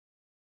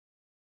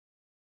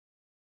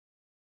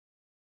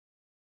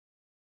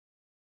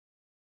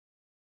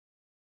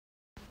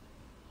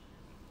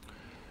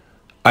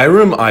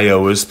iRoom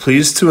IO is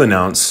pleased to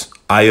announce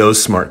IO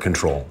Smart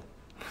Control.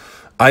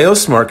 IO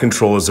Smart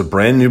Control is a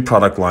brand new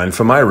product line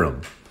from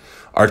iRoom.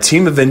 Our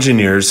team of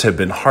engineers have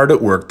been hard at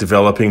work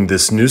developing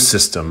this new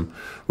system,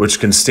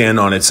 which can stand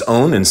on its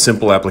own in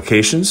simple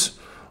applications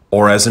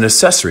or as an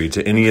accessory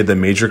to any of the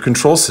major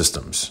control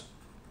systems.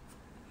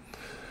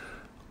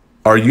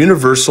 Our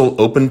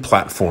universal open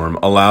platform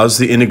allows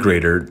the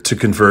integrator to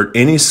convert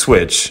any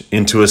switch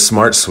into a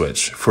smart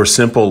switch for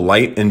simple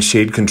light and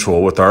shade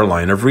control with our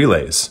line of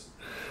relays.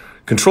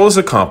 Control is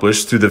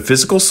accomplished through the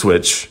physical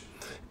switch,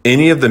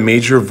 any of the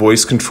major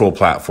voice control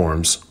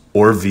platforms,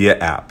 or via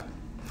app.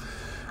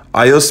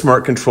 IO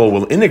Smart Control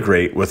will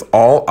integrate with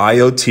all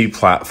IoT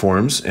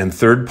platforms and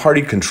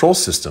third-party control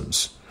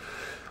systems.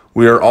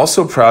 We are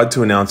also proud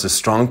to announce a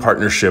strong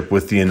partnership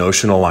with the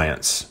InfoComm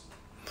Alliance.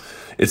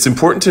 It's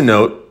important to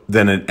note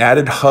that an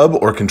added hub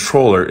or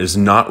controller is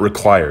not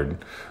required,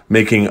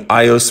 making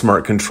IO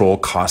Smart Control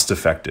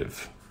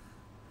cost-effective.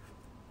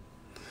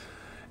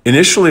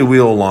 Initially,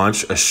 we will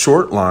launch a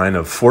short line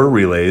of 4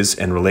 relays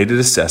and related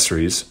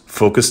accessories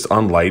focused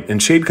on light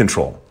and shade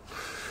control.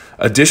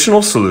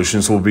 Additional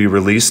solutions will be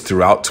released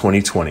throughout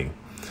 2020.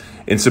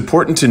 It's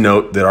important to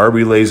note that our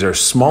relays are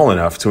small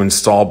enough to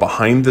install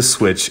behind the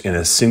switch in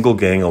a single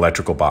gang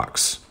electrical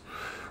box.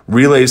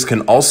 Relays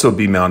can also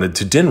be mounted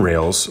to DIN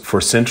rails for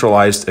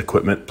centralized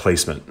equipment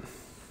placement.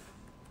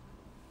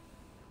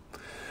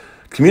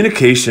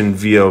 Communication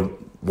via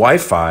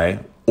Wi-Fi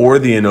or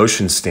the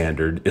InfoComm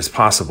standard is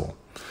possible.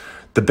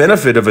 The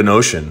benefit of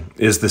InfoComm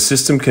is the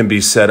system can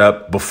be set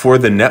up before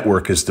the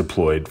network is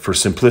deployed for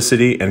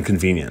simplicity and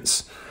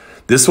convenience.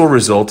 This will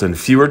result in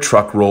fewer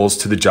truck rolls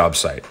to the job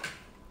site.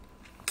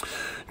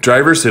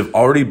 Drivers have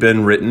already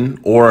been written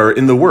or are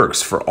in the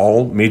works for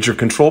all major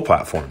control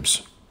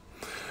platforms.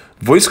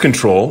 Voice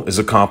control is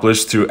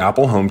accomplished through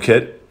Apple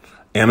HomeKit,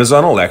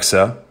 Amazon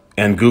Alexa,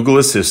 and Google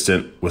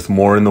Assistant, with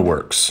more in the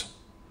works.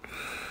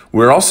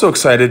 We're also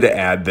excited to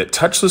add that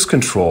touchless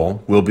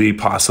control will be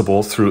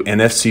possible through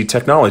NFC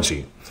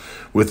technology.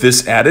 With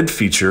this added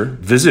feature,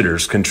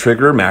 visitors can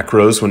trigger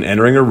macros when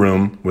entering a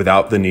room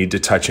without the need to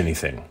touch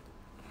anything.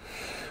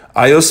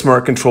 IO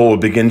Smart Control will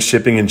begin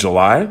shipping in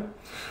July.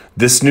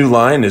 This new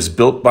line is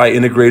built by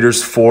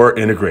integrators for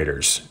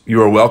integrators.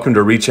 You are welcome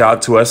to reach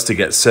out to us to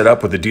get set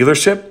up with a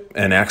dealership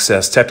and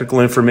access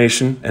technical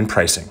information and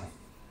pricing.